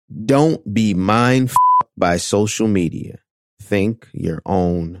Don't be mind by social media. Think your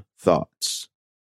own thoughts.